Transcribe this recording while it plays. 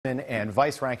Congressman and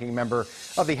Vice-Ranking Member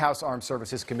of the House Armed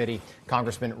Services Committee,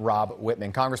 Congressman Rob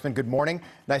Wittman. Congressman, good morning.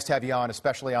 Nice to have you on,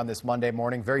 especially on this Monday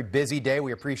morning. Very busy day.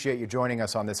 We appreciate you joining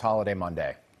us on this holiday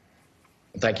Monday.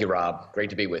 Thank you, Rob. Great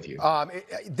to be with you.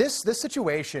 This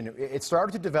situation, it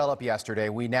started to develop yesterday.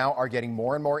 We now are getting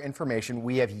more and more information.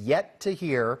 We have yet to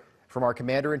hear from our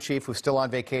Commander-in-Chief, who's still on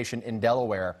vacation in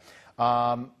Delaware.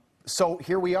 So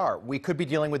here we are. We could be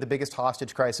dealing with the biggest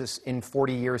hostage crisis in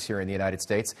 40 years here in the United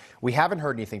States. We haven't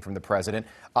heard anything from the president.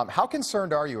 How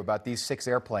concerned are you about these 6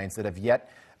 airplanes that have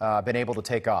yet been able to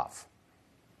take off?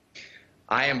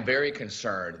 I am very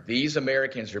concerned. These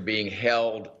Americans are being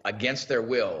held against their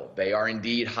will. They are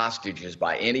indeed hostages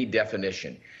by any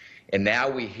definition. And now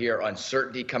we hear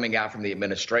uncertainty coming out from the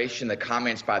administration. The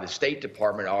comments by the State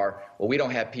Department are, well, we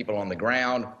don't have people on the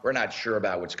ground. We're not sure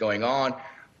about what's going on,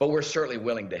 but we're certainly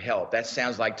willing to help. That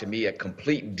sounds like to me a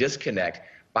complete disconnect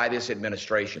by this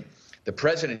administration. The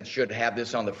president should have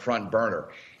this on the front burner.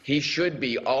 He should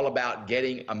be all about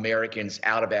getting Americans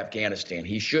out of Afghanistan.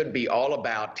 He should be all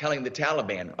about telling the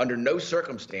Taliban, under no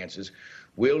circumstances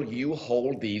will you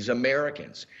hold these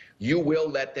Americans. You will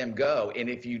let them go. And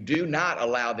if you do not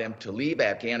allow them to leave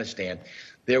Afghanistan,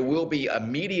 there will be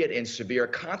immediate and severe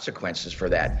consequences for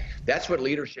that. That's what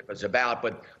leadership is about.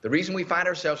 But the reason we find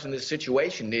ourselves in this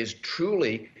situation is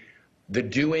truly the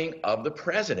doing of the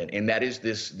president, and that is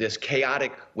this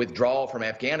chaotic withdrawal from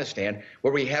Afghanistan,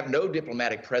 where we have no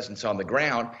diplomatic presence on the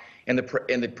ground. And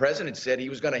the president said he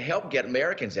was going to help get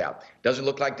Americans out. Doesn't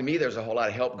look like to me there's a whole lot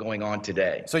of help going on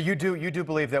today. So you do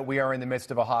believe that we are in the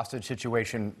midst of a hostage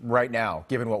situation right now,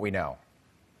 given what we know?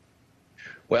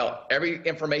 Well, every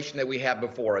information that we have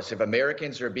before us, if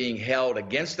Americans are being held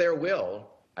against their will,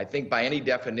 I think by any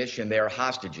definition they're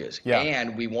hostages. Yeah.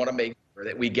 And we want to make sure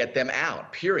that we get them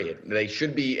out, period. They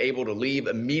should be able to leave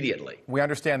immediately. We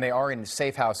understand they are in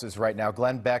safe houses right now.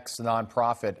 Glenn Beck's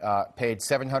nonprofit paid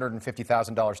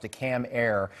 $750,000 to Cam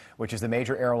Air, which is the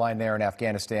major airline there in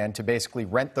Afghanistan, to basically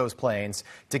rent those planes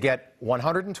to get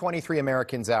 123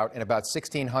 Americans out and about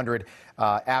 1,600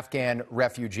 Afghan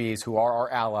refugees who are our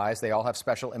allies. They all have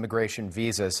special immigration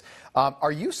visas.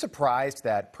 Are you surprised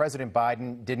that President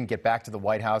Biden didn't get back to the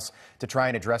White House to try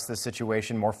and address this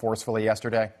situation more forcefully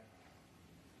yesterday?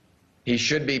 He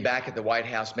should be back at the White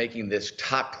House making this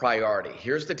top priority.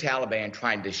 Here's the Taliban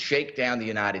trying to shake down the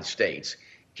United States.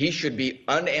 He should be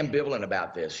unambivalent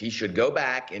about this. He should go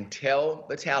back and tell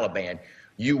the Taliban,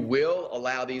 you will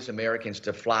allow these Americans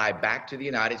to fly back to the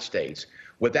United States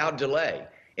without delay.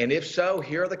 And if so,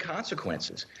 here are the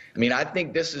consequences. I mean, I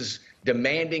think this is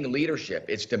demanding leadership.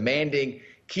 It's demanding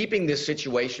keeping this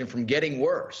situation from getting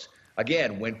worse.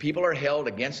 Again, when people are held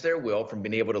against their will from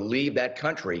being able to leave that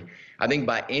country, I think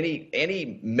by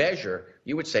any measure,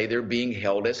 you would say they're being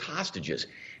held as hostages.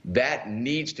 That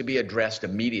needs to be addressed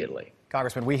immediately.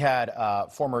 Congressman, we had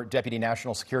former Deputy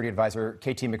National Security Advisor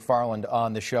K.T. McFarland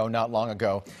on the show not long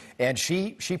ago, and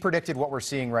she predicted what we're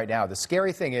seeing right now. The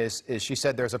scary thing is she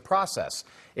said there's a process.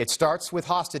 It starts with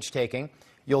hostage-taking.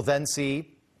 You'll then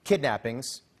see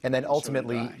kidnappings, and then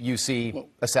ultimately you see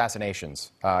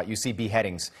assassinations. You see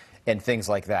beheadings and things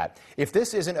like that. If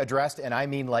this isn't addressed, and I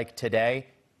mean like today,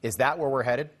 is that where we're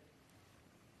headed?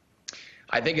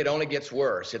 I think it only gets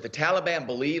worse. If the Taliban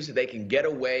believes that they can get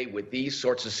away with these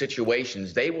sorts of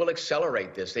situations, they will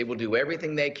accelerate this. They will do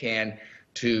everything they can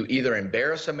to either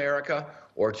embarrass America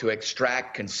or to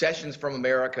extract concessions from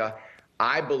America.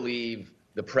 I believe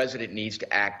the president needs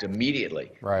to act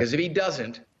immediately. Right. Because if he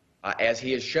doesn't, as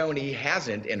he has shown he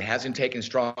hasn't taken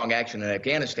strong action in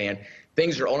Afghanistan,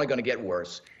 things are only going to get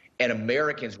worse. And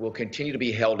Americans will continue to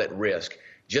be held at risk,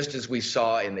 just as we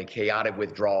saw in the chaotic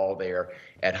withdrawal there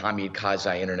at Hamid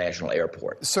Karzai International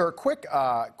Airport. Sir, quick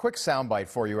soundbite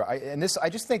for you. I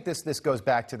just think this goes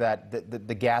back to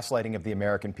the gaslighting of the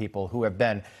American people who have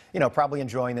been, probably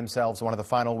enjoying themselves one of the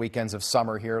final weekends of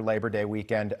summer here, Labor Day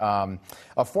weekend.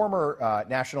 A former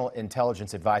National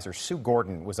Intelligence Advisor, Sue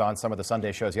Gordon, was on some of the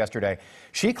Sunday shows yesterday.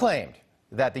 She claimed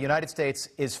that the United States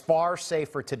is far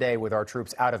safer today with our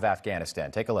troops out of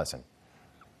Afghanistan. Take a listen.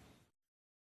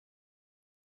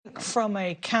 From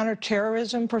a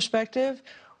counterterrorism perspective,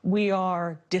 we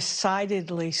are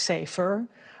decidedly safer.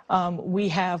 We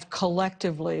have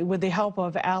collectively, with the help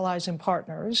of allies and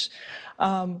partners,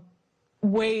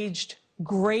 waged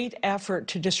great effort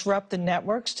to disrupt the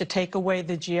networks, to take away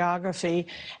the geography,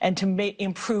 and to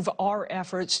improve our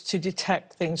efforts to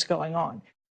detect things going on.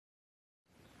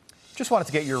 Just wanted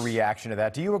to get your reaction to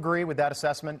that. Do you agree with that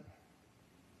assessment?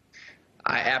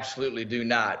 I absolutely do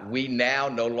not. We now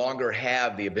no longer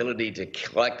have the ability to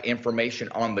collect information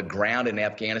on the ground in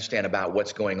Afghanistan about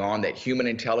what's going on. That human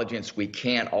intelligence, we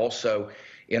can't also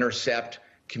intercept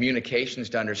communications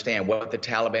to understand what the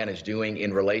Taliban is doing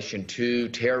in relation to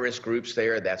terrorist groups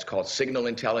there. That's called signal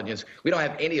intelligence. We don't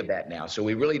have any of that now, so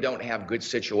we really don't have good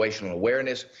situational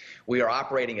awareness. We are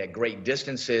operating at great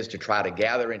distances to try to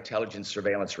gather intelligence,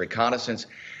 surveillance, reconnaissance.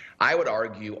 I would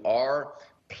argue our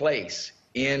place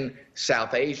in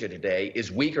South Asia today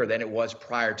is weaker than it was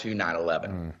prior to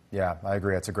 9/11. Yeah, I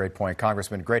agree. That's a great point.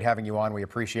 Congressman, great having you on. We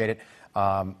appreciate it.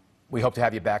 We hope to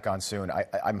have you back on soon.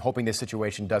 I'm hoping this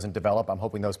situation doesn't develop. I'm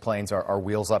hoping those planes are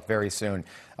wheels up very soon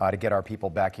to get our people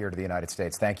back here to the United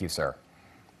States. Thank you, sir.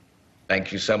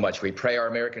 Thank you so much. We pray our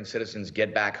American citizens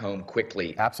get back home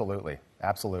quickly. Absolutely.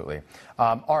 Absolutely.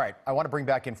 All right. I want to bring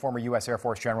back in former U.S. Air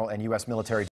Force General and U.S. military